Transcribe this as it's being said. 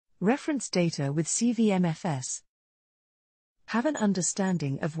Reference data with CVMFS. Have an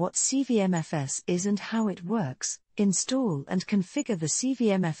understanding of what CVMFS is and how it works. Install and configure the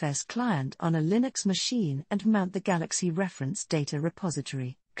CVMFS client on a Linux machine and mount the Galaxy reference data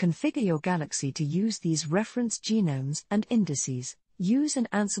repository. Configure your Galaxy to use these reference genomes and indices. Use an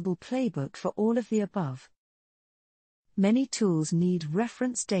Ansible playbook for all of the above. Many tools need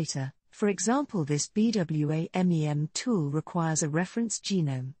reference data. For example, this BWA-MEM tool requires a reference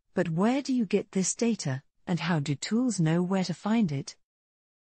genome. But where do you get this data, and how do tools know where to find it?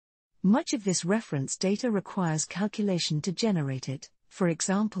 Much of this reference data requires calculation to generate it. For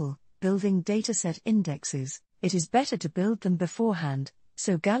example, building dataset indexes. It is better to build them beforehand,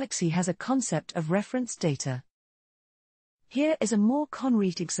 so Galaxy has a concept of reference data. Here is a more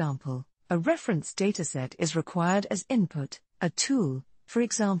concrete example. A reference dataset is required as input. A tool, for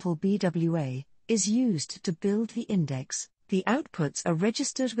example BWA, is used to build the index. The outputs are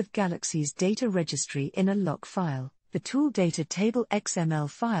registered with Galaxy's data registry in a lock file. The tool data table XML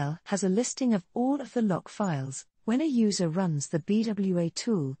file has a listing of all of the lock files. When a user runs the BWA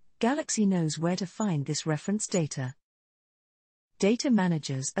tool, Galaxy knows where to find this reference data. Data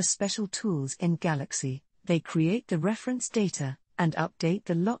managers are special tools in Galaxy. They create the reference data and update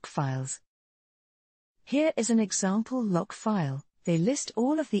the lock files. Here is an example lock file. They list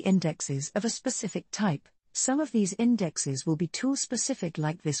all of the indexes of a specific type. Some of these indexes will be tool-specific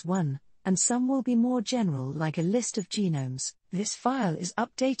like this one, and some will be more general like a list of genomes. This file is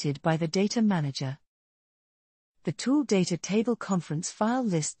updated by the data manager. The tool data table conference file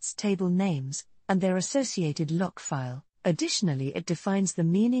lists table names, and their associated lock file. Additionally, it defines the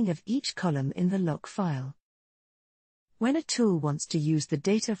meaning of each column in the lock file. When a tool wants to use the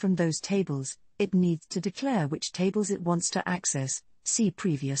data from those tables, it needs to declare which tables it wants to access. See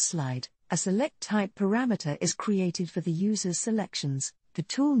previous slide. A select type parameter is created for the user's selections. The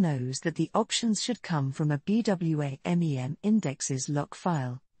tool knows that the options should come from a BWA-MEM indexes lock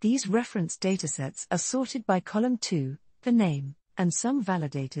file. These reference datasets are sorted by column 2, the name, and some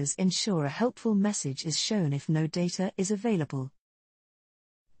validators ensure a helpful message is shown if no data is available.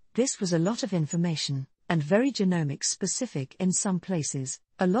 This was a lot of information, and very genomics specific in some places.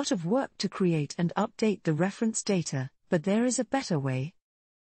 A lot of work to create and update the reference data, but there is a better way.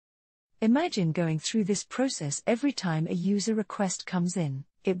 Imagine going through this process every time a user request comes in.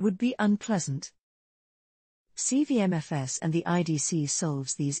 It would be unpleasant. CVMFS and the IDC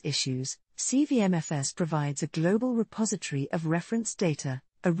solves these issues. CVMFS provides a global repository of reference data.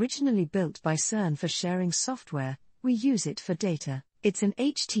 Originally built by CERN for sharing software, we use it for data. It's an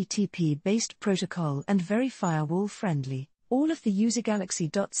HTTP-based protocol and very firewall-friendly. All of the user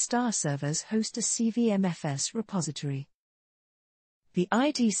Galaxy.star servers host a CVMFS repository. The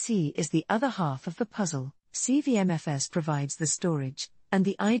IDC is the other half of the puzzle. CVMFS provides the storage, and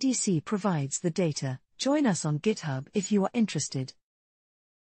the IDC provides the data. Join us on GitHub if you are interested.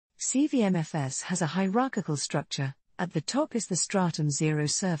 CVMFS has a hierarchical structure. At the top is the Stratum 0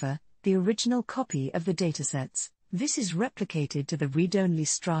 server, the original copy of the datasets. This is replicated to the read-only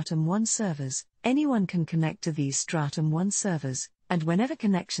Stratum 1 servers. Anyone can connect to these Stratum 1 servers, and whenever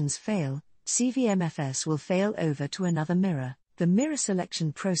connections fail, CVMFS will fail over to another mirror. The mirror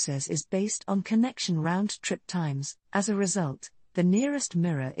selection process is based on connection round-trip times. As a result, the nearest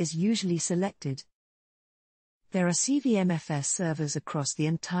mirror is usually selected. There are CVMFS servers across the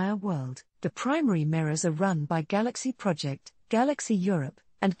entire world. The primary mirrors are run by Galaxy Project, Galaxy Europe,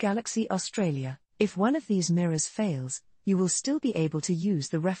 and Galaxy Australia. If one of these mirrors fails, you will still be able to use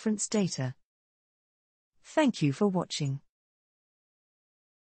the reference data. Thank you for watching.